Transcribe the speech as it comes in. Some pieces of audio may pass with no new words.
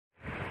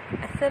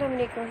अस्सलाम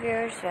वालेकुम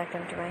viewers,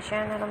 welcome to my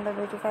channel Amber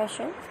beauty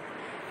fashion.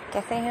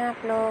 कैसे हैं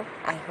आप लोग?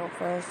 आई होप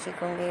ठीक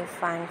होंगे,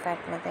 फाइन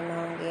फैट मदन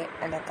होंगे।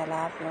 अल्लाह ताला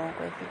आप लोगों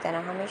को इसी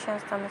तरह हमेशा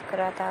हंसता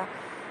मुस्कुराता,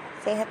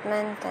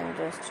 सेहतमंद,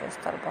 तंदुरुस्त,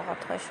 चुस्त और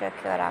बहुत खुश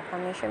रखे और आप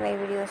हमेशा मेरी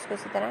वीडियोस को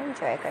इसी तरह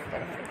एंजॉय करते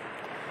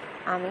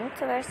रहें। आमीन।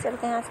 तो वर्ष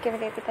चलते हैं आज के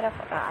वीडियो की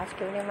तरफ। और आज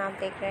के वीडियो में आप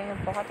देख रहे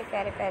हैं बहुत ही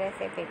प्यारे प्यारे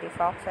से बेबी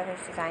फ्रॉक्स और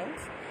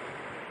डिज़ाइंस।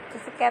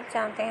 जैसे कि आप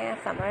जानते हैं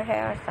समर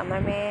है और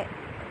समर में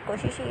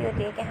कोशिश ये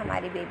होती है कि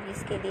हमारी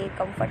बेबीज़ के लिए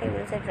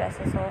कंफर्टेबल से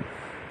ड्रेसेस हों,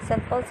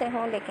 सिंपल से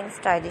हों लेकिन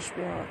स्टाइलिश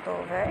भी हों। तो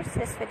वर्स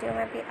इस वीडियो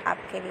में भी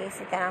आपके लिए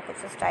इसी तरह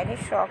कुछ स्टाइलिश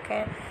फ्रॉक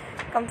हैं,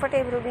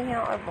 कंफर्टेबल भी हैं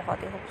और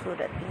बहुत ही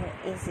खूबसूरत भी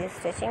हैं। इजी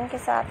स्टिचिंग के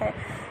साथ हैं।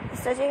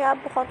 स्टिचिंग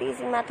आप बहुत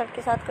इजी मेथड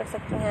के साथ कर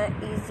सकती हैं।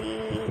 इजी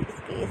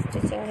इसकी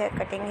स्टिचिंग है,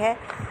 कटिंग है,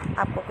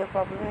 आपको कोई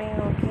प्रॉब्लम नहीं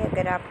होगी।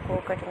 अगर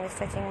आपको कटिंग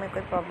स्टिचिंग में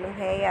कोई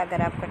प्रॉब्लम है या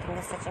अगर आप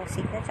कटिंग स्टिचिंग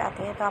सीखना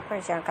चाहती हैं तो आप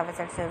मेरे चैनल का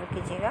विजिट ज़रूर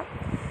कीजिएगा,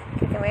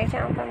 क्योंकि मेरे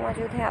चैनल पर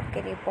मौजूद है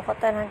आपके लिए बहुत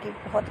तरह की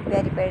बहुत ही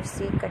प्यारी प्यारी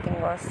सी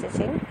कटिंग और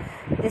स्टिचिंग,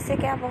 जिससे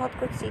कि आप बहुत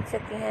कुछ सीख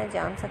सकती हैं,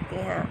 जान सकती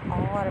हैं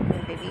और अपनी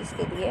बेबीज़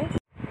के लिए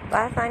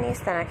बासानी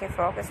इस तरह के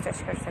फ्रॉक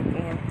स्टिच कर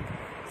सकती हैं।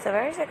 सो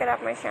व्यूअर्स, अगर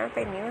आप मेरे चैनल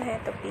पे न्यू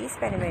हैं तो प्लीज़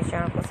पहले मेरे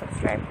चैनल को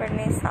सब्सक्राइब कर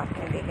लें, साथ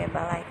में दिए गए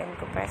बेल आइकन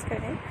को प्रेस कर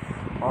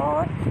दें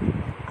और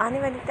आने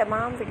वाली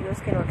तमाम वीडियोस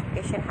के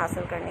नोटिफिकेशन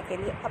हासिल करने के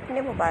लिए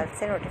अपने मोबाइल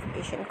से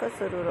नोटिफिकेशन को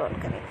ज़रूर ऑन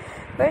करें।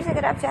 फ्रेंड्स,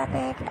 अगर आप चाहते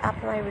हैं कि आप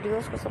हमारी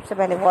वीडियोस को सबसे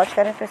पहले वॉच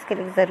करें तो इसके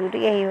लिए ज़रूरी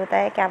यही होता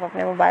है कि आप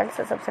अपने मोबाइल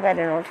से सबसे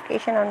पहले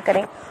नोटिफिकेशन ऑन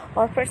करें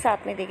और फिर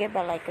साथ में दिए गए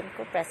बेल आइकन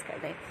को प्रेस कर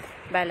दें।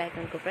 बेल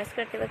आइकन को प्रेस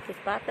करते वक्त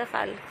इस बात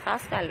का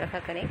खास ख्याल रखा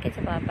करें कि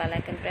जब आप बेल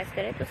आइकन प्रेस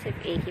करें तो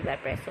सिर्फ एक ही बार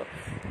प्रेस हो,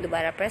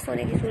 दोबारा प्रेस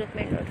होने की सूरत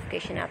में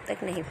नोटिफिकेशन आप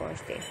तक नहीं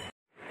पहुँचते।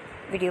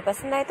 वीडियो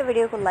पसंद आए तो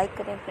वीडियो को लाइक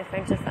करें, अपने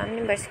फ्रेंड्स और फैमिली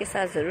मेम्बर्स के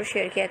साथ ज़रूर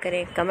शेयर किया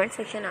करें। कमेंट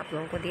सेक्शन आप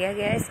लोगों को दिया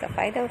गया है, इसका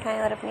फ़ायदा उठाएं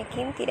और अपनी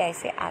कीमती राय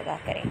से आगाह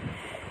करें।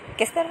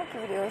 किस तरह की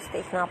वीडियोस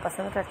देखना आप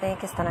पसंद करते हैं,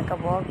 किस तरह का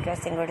वर्क,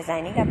 ड्रेसिंग और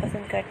डिज़ाइनिंग आप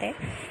पसंद करते हैं,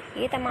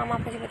 ये तमाम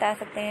आप मुझे बता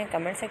सकते हैं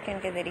कमेंट सेक्शन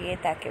के ज़रिए,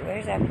 ताकि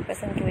व्यूअर्स आपकी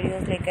पसंद की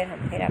वीडियोज़ लेकर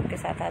हम फिर आपके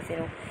साथ हाजिर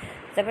हों।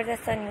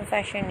 ज़बरदस्त न्यू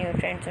फैशन, न्यू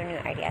ट्रेंड्स और न्यू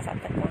आइडियाज़ आप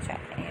तक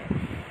पहुँचाते हैं।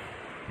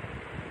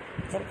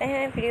 चलते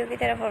हैं वीडियो की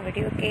तरफ और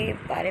वीडियो के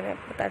बारे में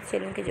बताते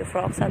चलूँ कि जो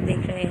फ्रॉक्स आप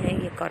देख रहे हैं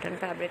ये कॉटन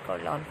फैब्रिक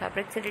और लॉन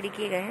फैब्रिक से रेडी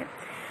किए गए हैं।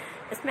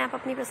 इसमें आप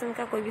अपनी पसंद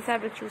का कोई भी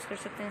फैब्रिक चूज़ कर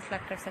सकते हैं,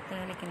 सेलेक्ट कर सकते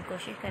हैं, लेकिन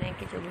कोशिश करें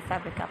कि जो भी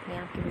फैब्रिक अपने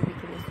आपकी बेबी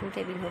के लिए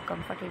सूटेबल हो,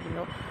 कंफर्टेबल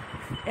हो,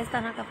 इस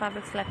तरह का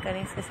फैब्रिक सेलेक्ट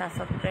करें। इसके साथ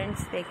साथ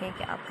प्रिंट्स देखें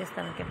कि आप किस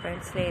तरह के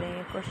प्रिंट्स ले रहे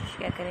हैं। कोशिश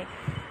क्या करें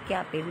कि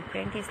आप बेबी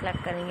प्रिंट ही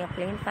सेलेक्ट करें या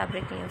प्लेन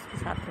फैब्रिक लें, उसके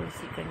साथ थोड़ी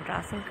सी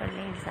कंट्रास्टिंग कर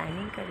लें,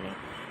 डिज़ाइनिंग कर लें।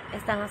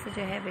 इस तरह से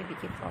जो है बेबी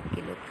की फ्रॉक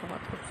की लुक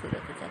बहुत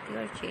खूबसूरत हो जाती है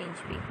और चेंज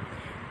भी।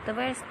 तो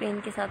वह इस प्लेन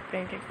के साथ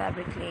प्रिंटेड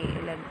फैब्रिक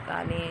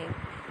लगा लें।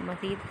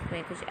 मज़ीद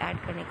उसमें कुछ ऐड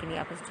करने के लिए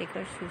आप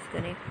स्टिकर्स यूज़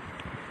करें,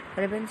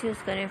 रिबन्स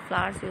यूज़ करें,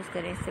 फ्लावर्स यूज़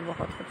करें, इससे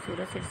बहुत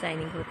खूबसूरत सी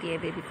डिज़ाइनिंग होती है।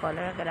 बेबी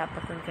कॉलर अगर आप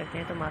पसंद करते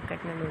हैं तो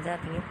मार्केट में मिल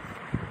जाती हैं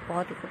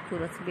बहुत ही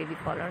खूबसूरत सी बेबी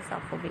कॉलर्स,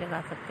 आप वो भी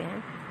लगा सकते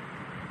हैं।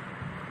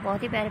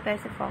 बहुत ही प्यारे प्यारे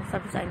से फ्रॉक्स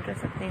आप डिज़ाइन कर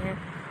सकते हैं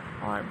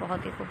और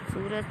बहुत ही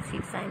खूबसूरत सी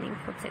डिज़ाइनिंग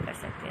खुद से कर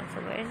सकते हैं।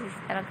 सो व्यूअर्स,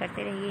 इसी तरह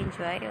करते रहिए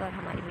इंजॉय और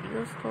हमारी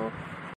वीडियोज़ को